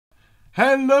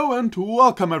Hello and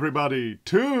welcome everybody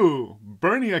to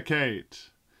Bernie Arcade.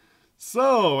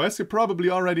 So, as you probably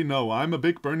already know, I'm a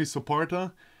big Bernie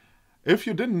supporter. If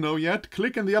you didn't know yet,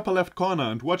 click in the upper left corner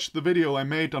and watch the video I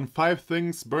made on 5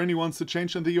 things Bernie wants to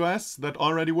change in the US that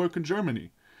already work in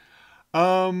Germany.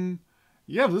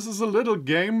 Yeah, this is a little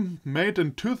game made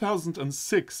in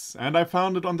 2006 and I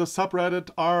found it on the subreddit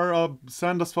r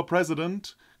Sanders for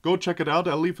President. Go check it out,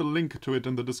 I'll leave a link to it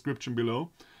in the description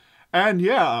below. And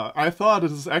yeah, I thought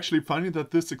it is actually funny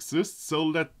that this exists, so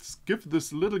let's give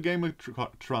this little game a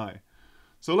try.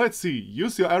 So let's see,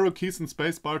 use your arrow keys and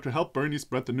spacebar to help Bernie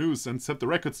spread the news and set the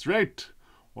record straight.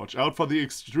 Watch out for the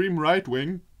extreme right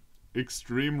wing.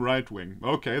 Extreme right wing.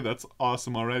 Okay, that's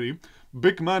awesome already.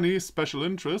 Big money, special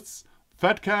interests,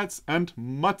 fat cats and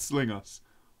mudslingers.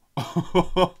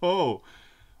 Oh,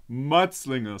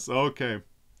 mudslingers, okay.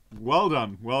 Well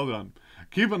done, well done.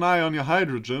 Keep an eye on your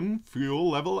hydrogen fuel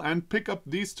level and pick up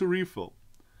these to refill.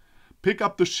 Pick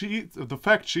up the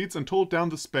fact sheets and hold down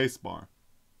the spacebar.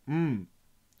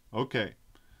 Okay.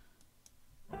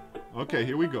 Okay,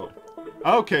 here we go.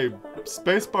 Okay,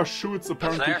 spacebar shoots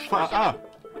apparently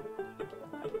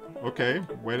Okay,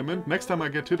 wait a minute. Next time I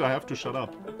get hit, I have to shut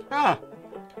up.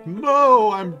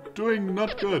 No, I'm doing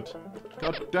not good.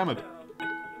 God damn it.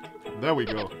 There we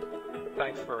go.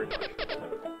 Thanks very much.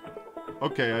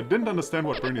 Okay, I didn't understand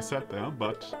what Bernie said there,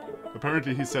 but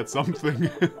apparently he said something.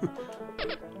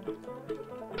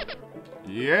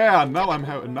 Yeah, now I'm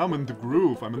in the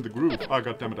groove. I'm in the groove. Oh,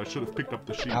 god damn it, I should have picked up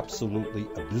the sheet. Absolutely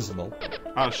abysmal.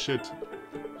 Ah, shit.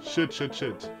 Shit.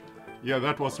 Yeah,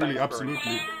 that was really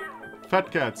absolutely... Fat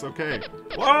cats, okay.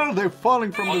 Whoa, they're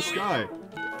falling from the sky.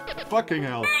 Fucking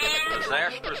hell.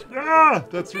 Disastrous. Ah,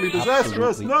 that's really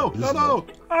disastrous. No.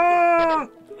 Ah,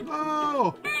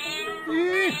 no.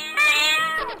 Eee.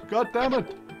 God damn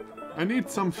it! I need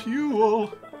some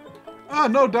fuel! Ah,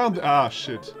 no, down there! Ah,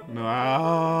 shit. No.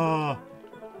 Ah.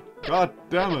 God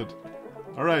damn it.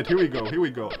 Alright, here we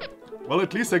go. Well,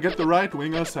 at least I get the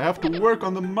right-wingers. I have to work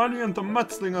on the money and the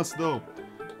mudslingers, though.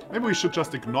 Maybe we should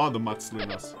just ignore the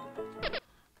mudslingers.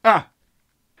 Ah!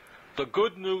 The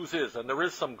good news is, and there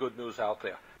is some good news out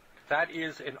there, that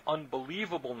is an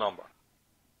unbelievable number.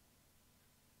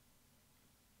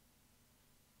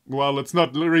 Well, it's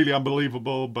not really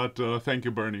unbelievable, but thank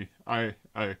you, Bernie. I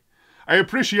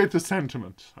appreciate the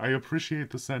sentiment.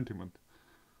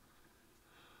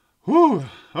 Whew.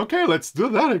 Okay, let's do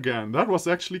that again. That was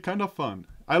actually kind of fun.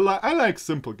 I like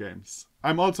simple games.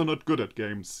 I'm also not good at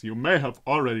games. You may have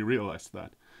already realized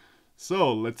that.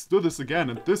 So, let's do this again,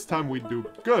 and this time we do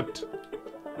good.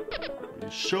 We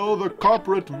show the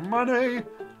corporate money,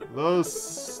 the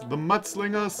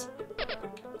mudslingers,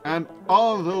 and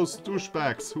all those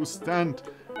douchebags who stand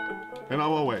in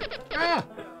our way.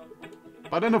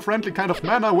 But in a friendly kind of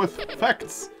manner with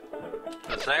facts.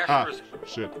 Disastrous.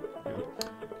 Shit.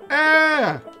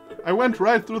 Yeah. I went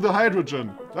right through the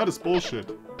hydrogen. That is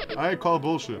bullshit. I call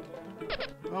bullshit.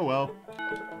 Oh well.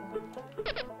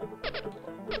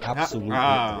 Absolutely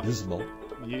abysmal.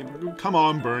 Come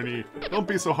on, Bernie. Don't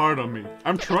be so hard on me.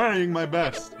 I'm trying my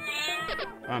best.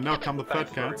 Now come the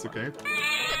fat cats, okay.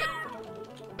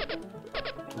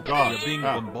 God. You're being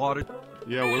bombarded.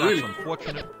 Yeah, we're That's really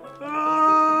unfortunate.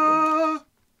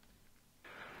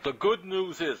 The good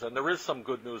news is, and there is some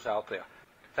good news out there,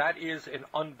 that is an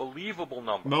unbelievable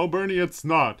number. No, Bernie, it's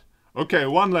not. Okay,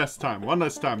 one last time.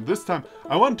 This time,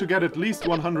 I want to get at least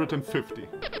 150.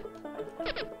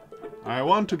 I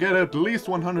want to get at least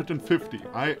 150.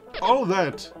 I owe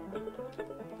that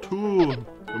to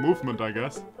the movement, I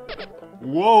guess.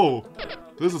 Whoa!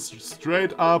 This is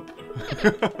straight up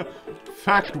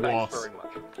fact wars. Thanks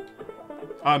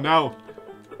very much.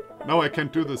 Now I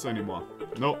can't do this anymore.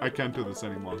 No, I can't do this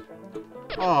anymore.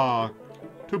 Ah,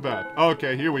 too bad.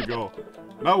 Okay, here we go.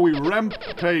 Now we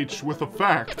rampage with the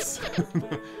facts.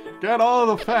 Get all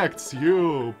the facts,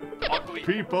 you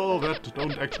people that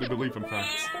don't actually believe in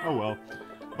facts. Oh well.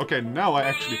 Okay, now I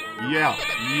actually...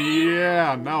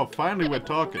 Yeah, now finally we're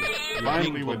talking.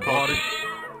 Finally we're talking.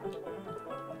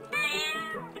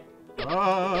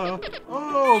 Oh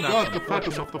god, the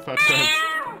fattest of the fat cats.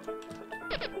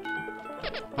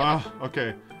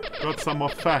 Okay. Got some more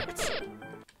facts.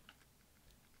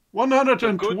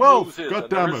 112! God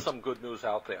damn it. Some good news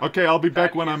out there. Okay, I'll be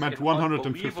back when I'm at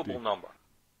 150. Number.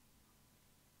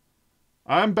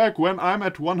 I'm back when I'm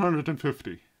at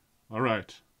 150.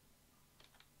 Alright.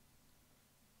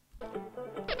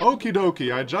 Okie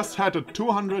dokie, I just had a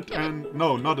 200 and...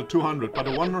 No, not a 200, but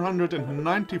a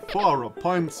 194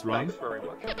 points run. Thanks very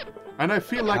much. And I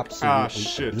feel like... Absolutely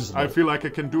shit. abysmal. I feel like I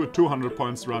can do a 200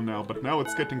 points run now, but now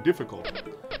it's getting difficult.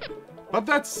 But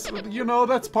that's, you know,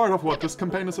 that's part of what this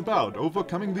campaign is about,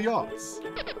 overcoming the odds.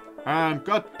 And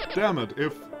god damn it,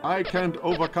 if I can't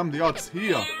overcome the odds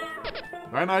here,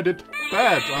 then I did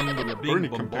bad on the Bernie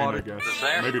campaign, I guess.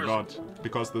 Maybe not,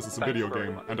 because this is a video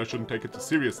game and I shouldn't take it too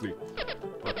seriously.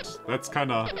 But that's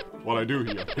kinda what I do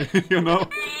here, you know?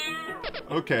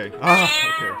 Okay,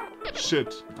 okay.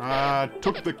 Shit.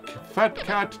 Took the fat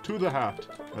cat to the hat,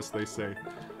 as they say.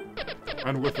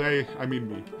 And with they, I mean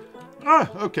me.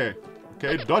 Okay.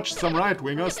 Okay, dodged some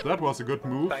right-wingers, that was a good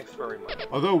move. Thanks very much.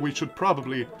 Although we should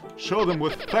probably show them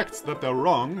with facts that they're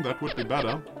wrong, that would be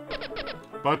better.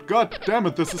 But god damn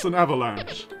it, this is an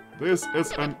avalanche. This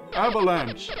is an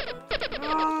avalanche.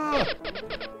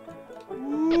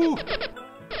 Ooh.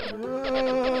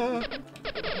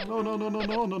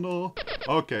 No.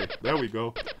 Okay, there we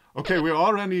go. Okay, we're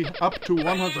already up to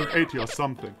 180 or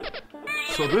something.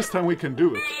 So this time we can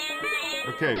do it.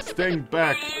 Okay, staying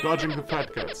back, dodging the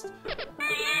fat cats.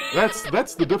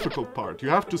 That's the difficult part. You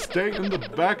have to stay in the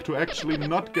back to actually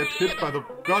not get hit by the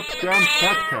goddamn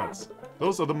fat cats.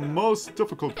 Those are the most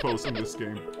difficult foes in this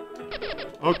game.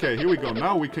 Okay, here we go.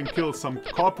 Now we can kill some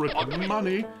corporate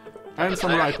money and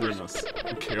some right-wingers.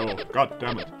 Okay, oh, god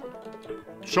damn it.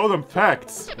 Show them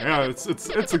facts. Yeah,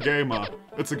 it's a gamer.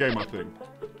 It's a gamer thing.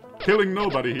 Killing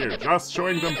nobody here, just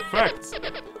showing them facts.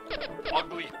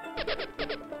 Ugly.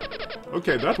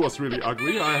 Okay, that was really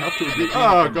ugly. I have to agree.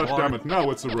 God damn it. Now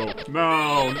it's a rope.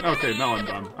 No. Okay, now I'm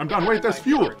done. I'm done. Wait, there's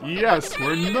fuel. Yes,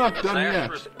 we're not done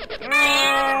yet.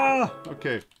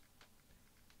 Okay.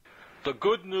 The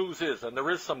good news is, and there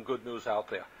is some good news out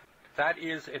there, that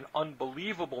is an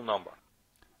unbelievable number.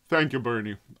 Thank you,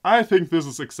 Bernie. I think this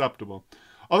is acceptable.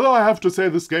 Although I have to say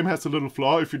this game has a little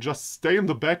flaw. If you just stay in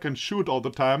the back and shoot all the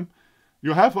time,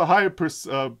 you have a higher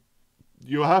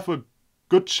you have a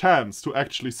good chance to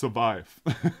actually survive.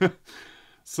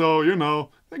 So, you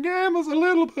know, the game is a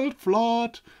little bit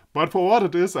flawed. But for what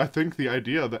it is, I think the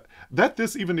idea that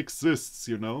this even exists,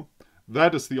 you know,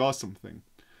 that is the awesome thing.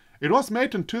 It was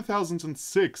made in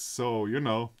 2006, so, you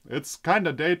know, it's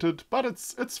kinda dated, but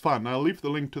it's fun. I'll leave the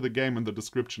link to the game in the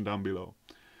description down below.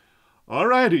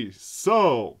 Alrighty,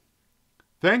 so,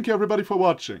 thank you everybody for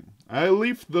watching. I'll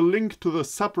leave the link to the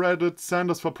subreddit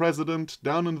Sanders for President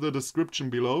down in the description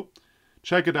below.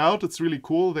 Check it out, it's really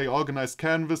cool. They organize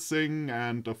canvassing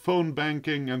and phone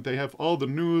banking, and they have all the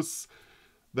news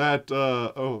that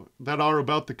are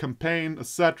about the campaign,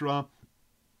 etc.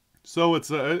 So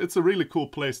it's a really cool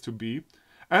place to be.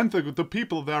 And the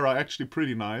people there are actually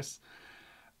pretty nice.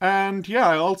 And yeah,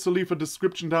 I also leave a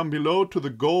description down below to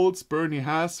the goals Bernie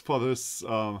has for this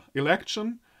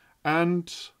election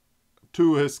and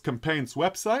to his campaign's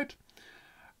website.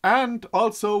 And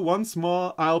also, once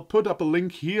more, I'll put up a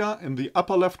link here in the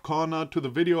upper left corner to the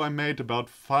video I made about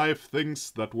 5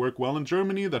 things that work well in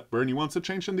Germany that Bernie wants to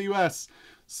change in the US.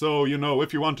 So, you know,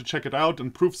 if you want to check it out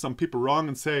and prove some people wrong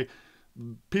and say,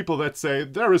 people that say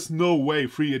there is no way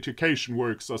free education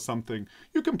works or something,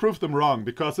 you can prove them wrong,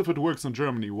 because if it works in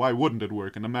Germany, why wouldn't it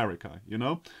work in America, you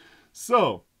know?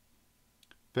 So,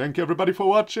 thank you everybody for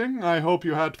watching. I hope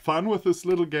you had fun with this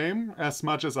little game as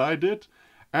much as I did.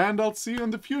 And I'll see you in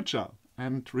the future.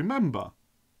 And remember,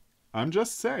 I'm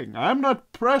just saying, I'm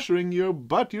not pressuring you,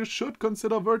 but you should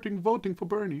consider voting for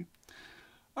Bernie.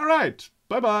 Alright,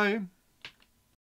 bye-bye.